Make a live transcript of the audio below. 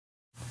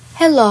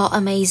Hello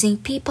amazing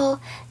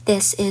people,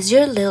 this is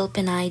your little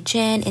Pinay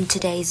Jen. In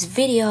today's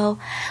video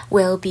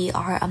will be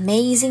our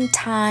amazing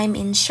time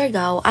in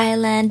Siargao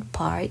Island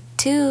Part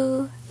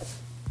 2.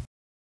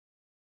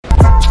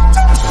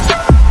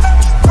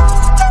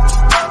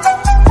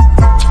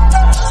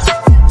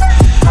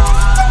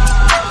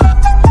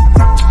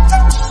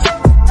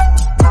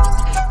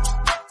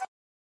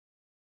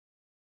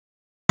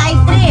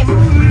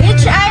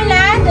 Each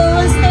island, we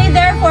will stay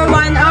there for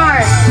 1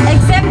 hour,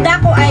 except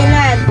Daku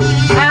Island.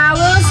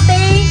 We'll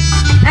stay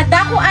at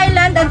Daku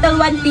Island until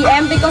 1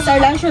 p.m. because our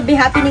lunch will be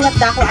happening at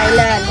Daku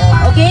Island.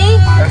 Okay?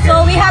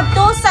 So we have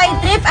 2 side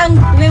trip and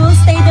we will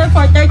stay there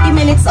for 30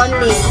 minutes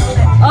only.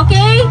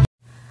 Okay?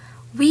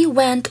 We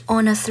went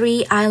on a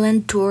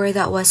 3-island tour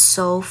that was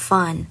so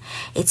fun.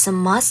 It's a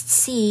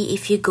must-see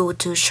if you go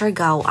to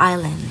Siargao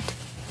Island.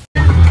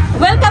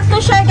 Welcome to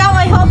Siargao.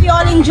 I hope you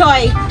all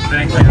enjoy.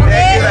 Thank you.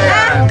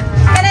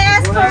 Can I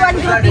ask for one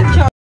group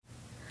picture?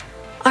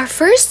 Our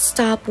first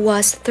stop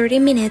was 30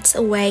 minutes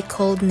away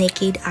called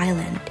Naked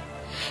Island.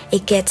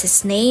 It gets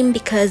its name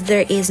because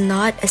there is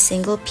not a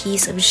single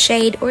piece of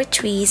shade or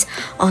trees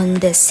on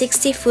the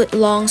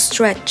 60-foot-long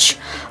stretch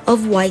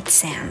of white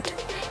sand.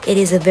 It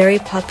is a very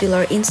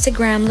popular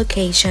Instagram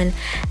location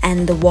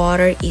and the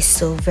water is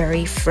so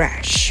very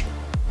fresh.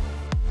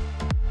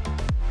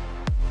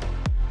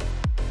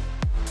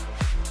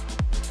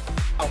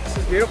 This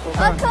is beautiful.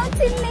 Welcome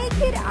to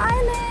Naked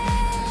Island!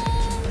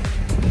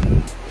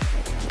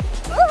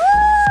 Woohoo!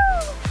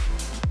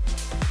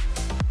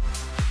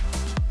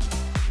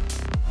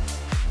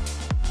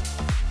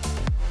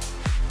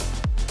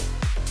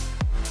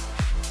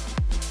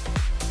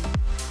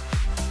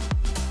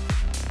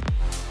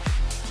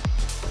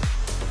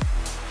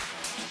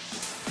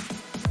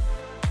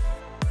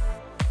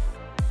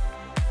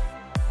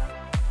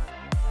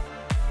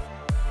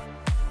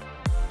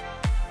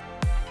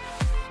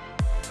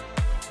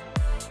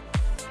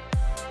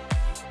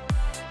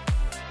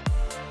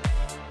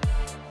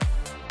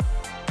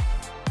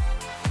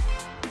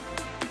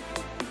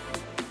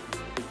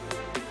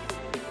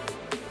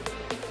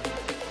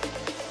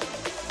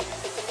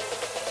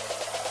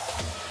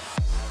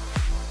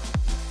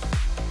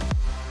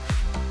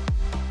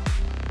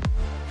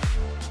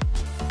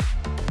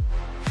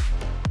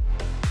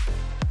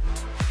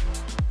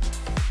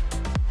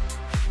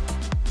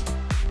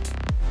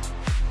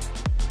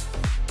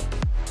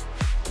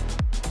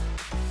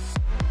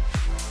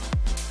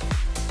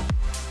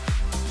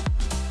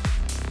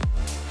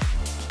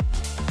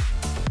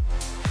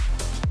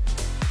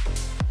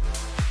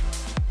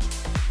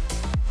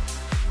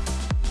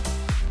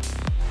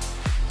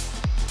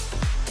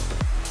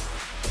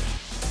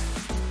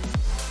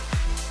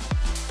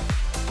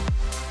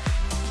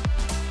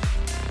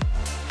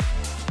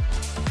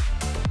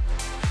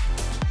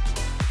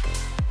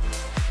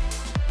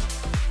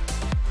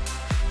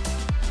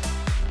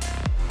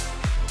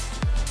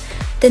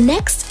 The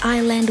next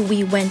island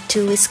we went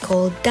to is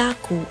called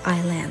Daku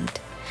Island.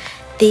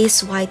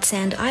 This white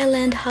sand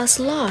island has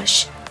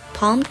lush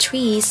palm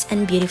trees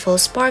and beautiful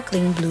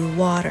sparkling blue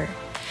water.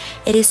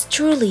 It is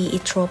truly a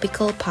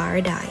tropical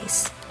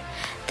paradise.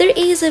 There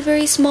is a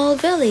very small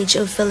village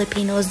of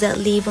Filipinos that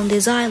live on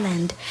this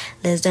island.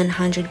 Less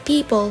than 100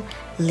 people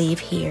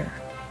live here.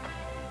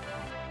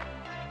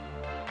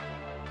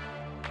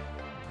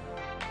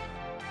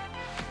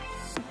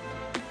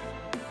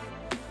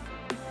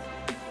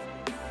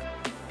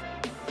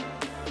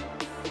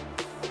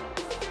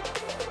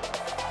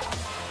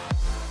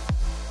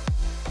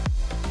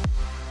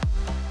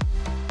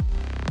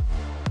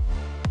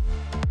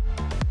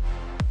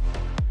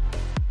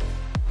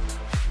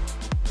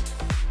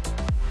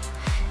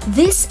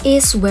 This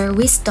is where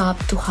we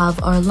stopped to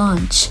have our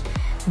lunch.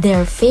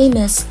 They're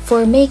famous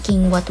for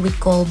making what we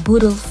call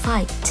budol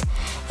fight.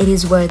 It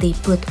is where they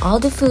put all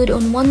the food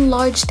on one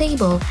large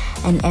table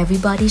and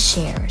everybody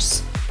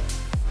shares.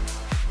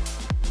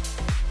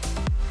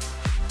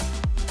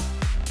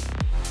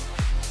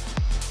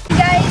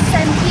 Guys,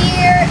 I'm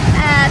here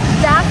at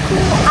Daku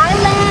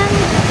Island.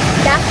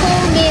 Daku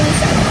means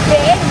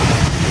big,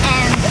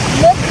 and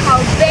look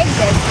how big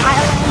this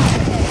island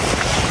is.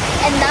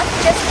 And not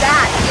just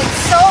that,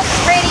 it's so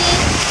pretty,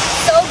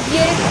 so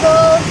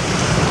beautiful,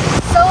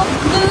 so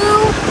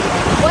blue,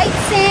 white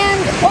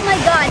sand. Oh my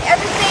god,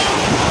 everything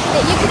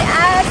that you could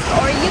ask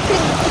or you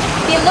could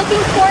be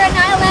looking for an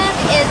island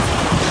is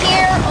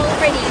here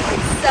already.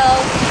 So,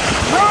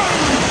 wow.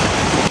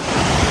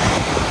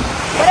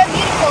 What a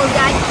beautiful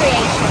God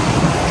creation.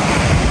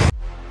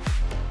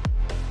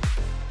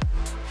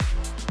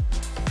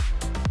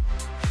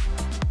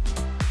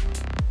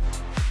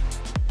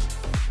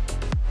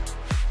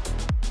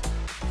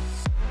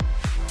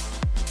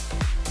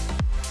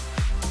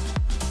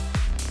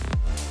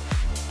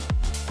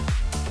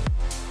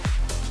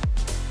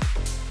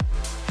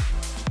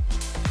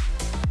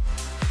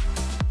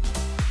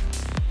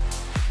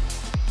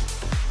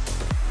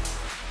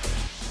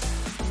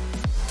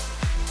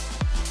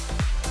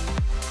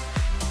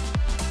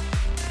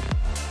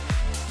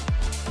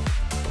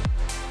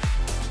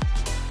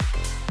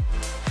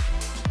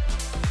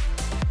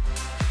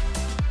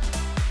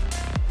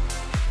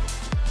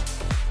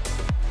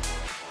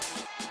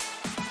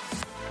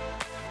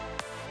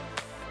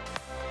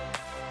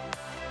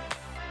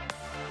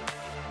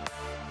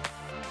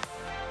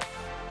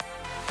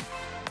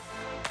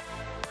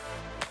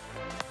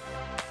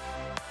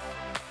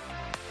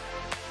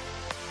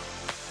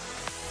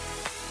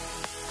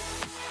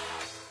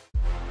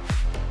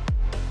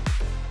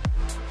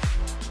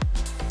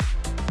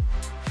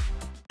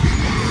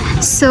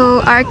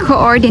 So our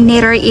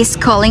coordinator is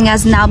calling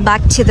us now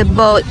back to the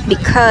boat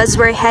because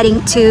we're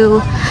heading to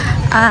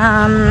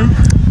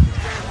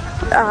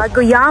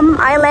Guam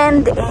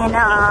Island in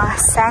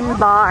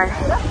Sandbar.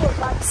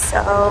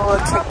 So we'll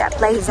check that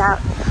place out.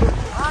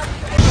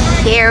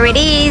 Here it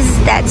is.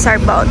 That's our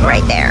boat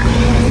right there.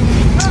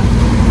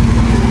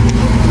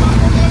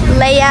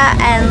 Leia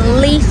and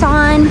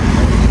Lethan.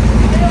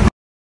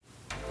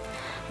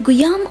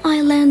 Guam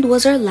Island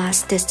was our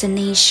last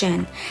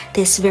destination.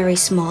 This very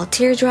small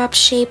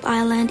teardrop-shaped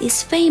island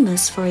is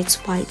famous for its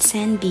white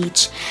sand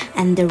beach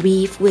and the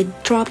reef with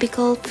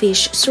tropical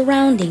fish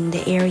surrounding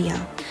the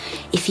area.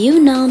 If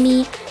you know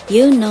me,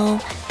 you know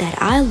that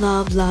I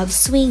love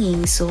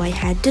swinging, so I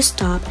had to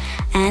stop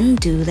and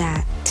do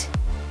that.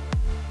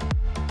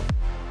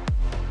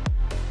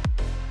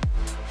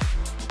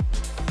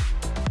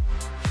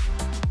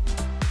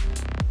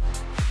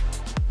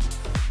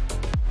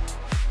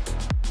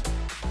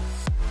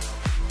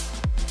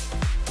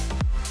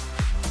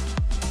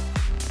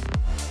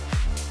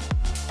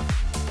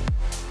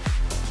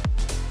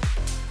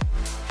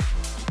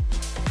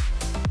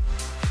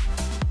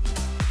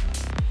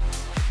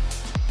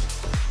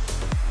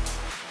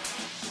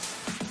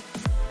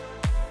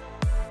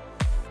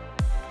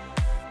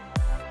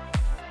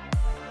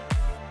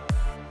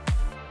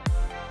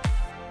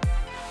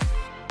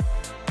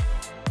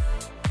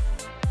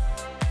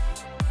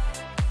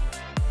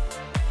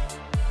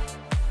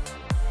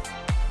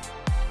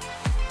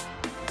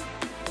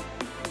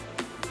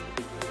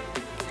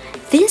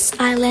 This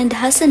island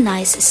has a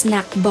nice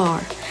snack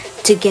bar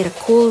to get a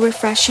cool,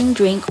 refreshing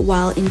drink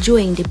while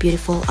enjoying the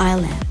beautiful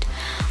island.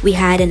 We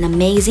had an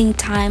amazing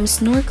time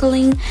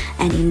snorkeling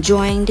and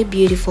enjoying the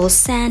beautiful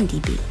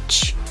sandy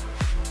beach.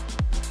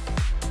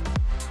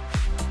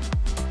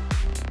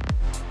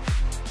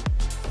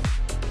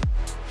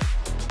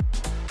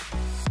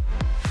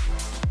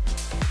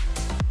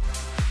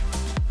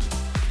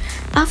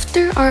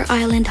 After our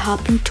island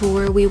hopping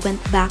tour, we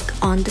went back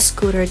on the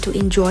scooter to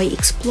enjoy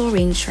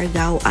exploring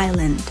Siargao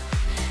Island.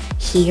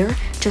 Here,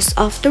 just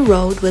off the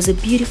road was a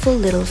beautiful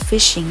little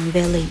fishing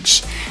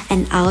village,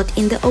 and out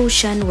in the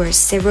ocean were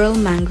several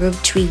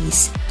mangrove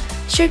trees.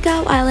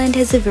 Siargao Island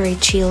has a very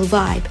chill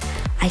vibe.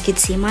 I could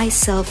see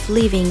myself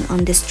living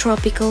on this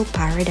tropical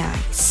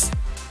paradise.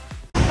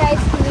 Guys,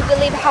 can you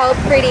believe how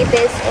pretty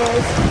this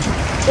is?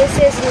 This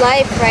is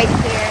life right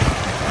here.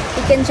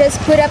 You can just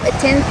put up a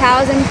 10,000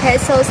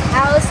 pesos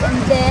house and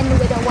then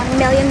with a $1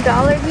 million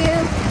view,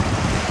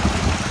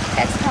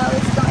 that's how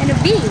it's going to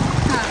be,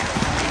 huh?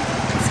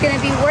 It's going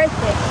to be worth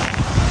it.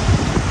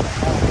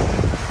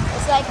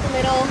 It's like a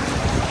little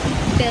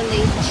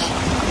village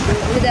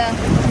with a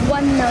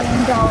 $1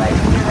 million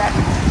view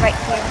right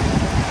here.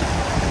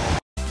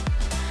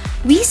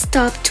 We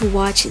stopped to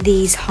watch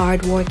these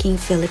hard-working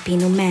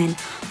Filipino men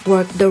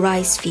work the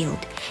rice field.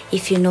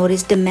 If you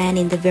notice the man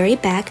in the very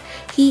back,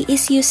 he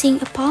is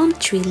using a palm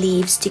tree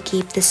leaves to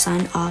keep the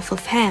sun off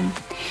of him.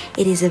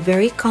 It is a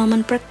very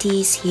common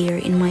practice here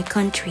in my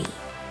country.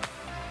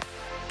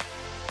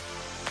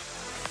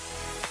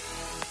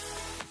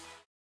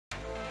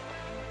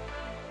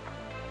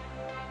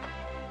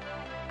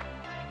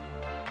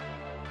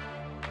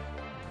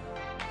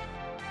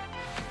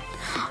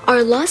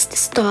 Our last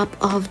stop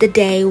of the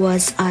day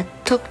was at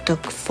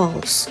Tuktuk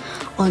Falls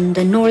on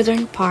the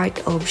northern part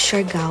of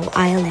Siargao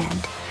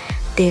Island.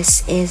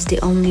 This is the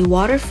only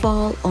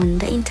waterfall on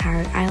the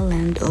entire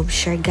island of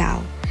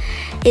Siargao.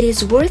 It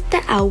is worth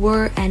the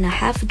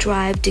hour-and-a-half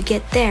drive to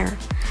get there.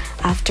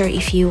 After a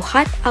few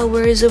hot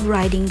hours of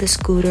riding the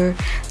scooter,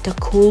 the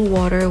cool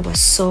water was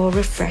so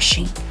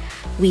refreshing.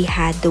 We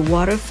had the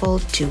waterfall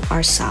to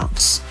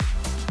ourselves.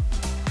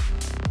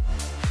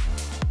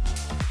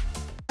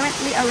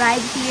 Currently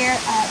arrived here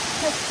at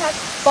Tuktuk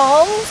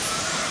Falls.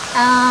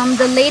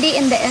 The lady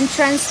in the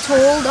entrance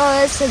told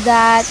us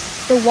that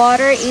the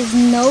water is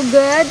no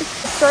good.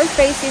 The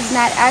surface is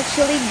not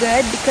actually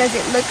good because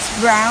it looks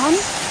brown,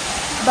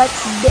 but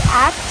the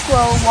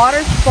actual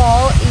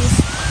waterfall is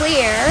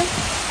clear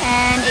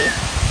and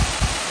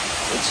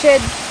it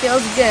should feel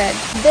good.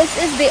 This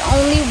is the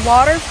only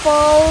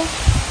waterfall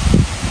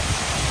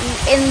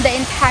in the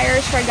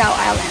entire Siargao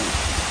Island.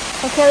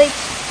 Okay,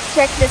 let's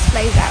check this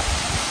place out.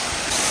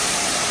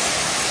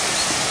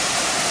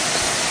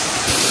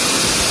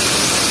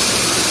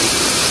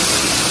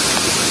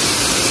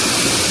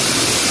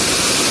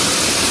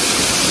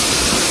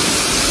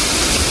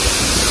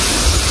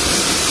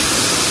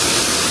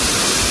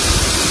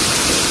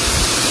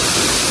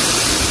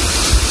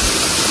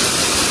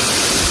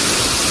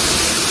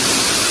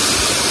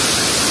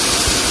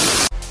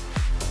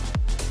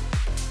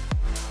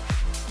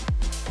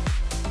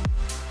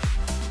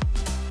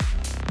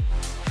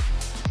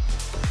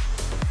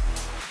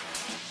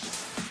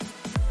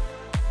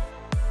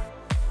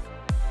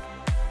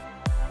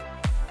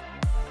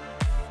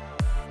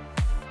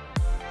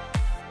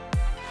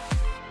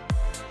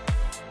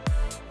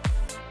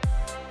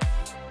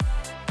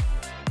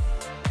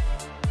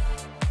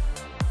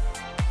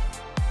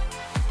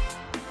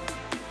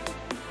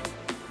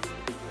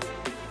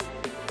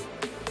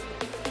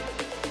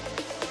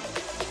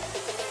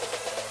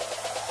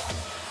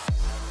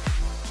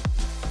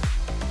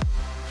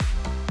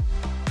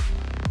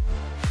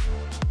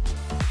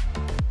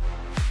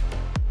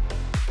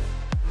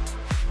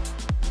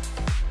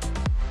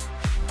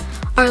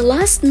 Our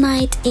last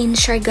night in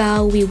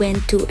Siargao, we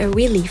went to a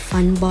really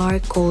fun bar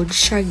called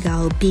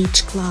Siargao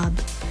Beach Club.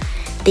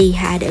 They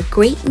had a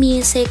great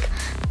music,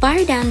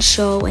 bar dance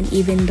show, and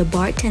even the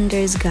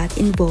bartenders got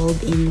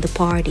involved in the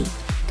party.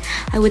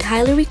 I would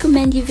highly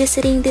recommend you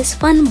visiting this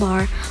fun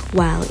bar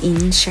while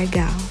in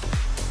Siargao.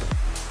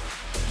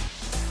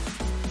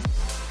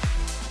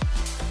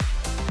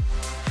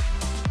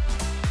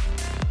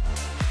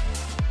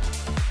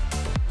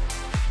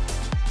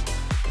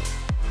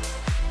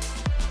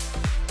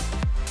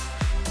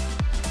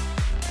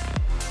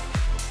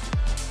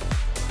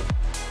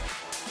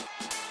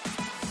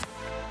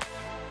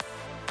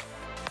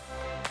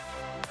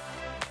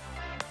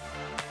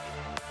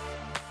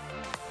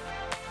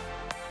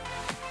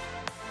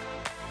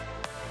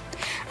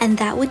 And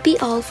that would be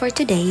all for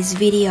today's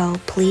video.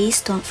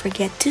 Please don't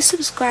forget to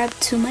subscribe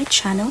to my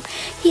channel,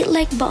 hit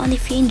like button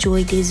if you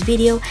enjoyed this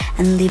video,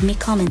 and leave me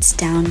comments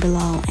down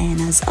below. And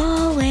as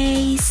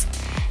always,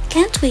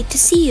 can't wait to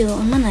see you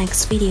on my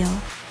next video.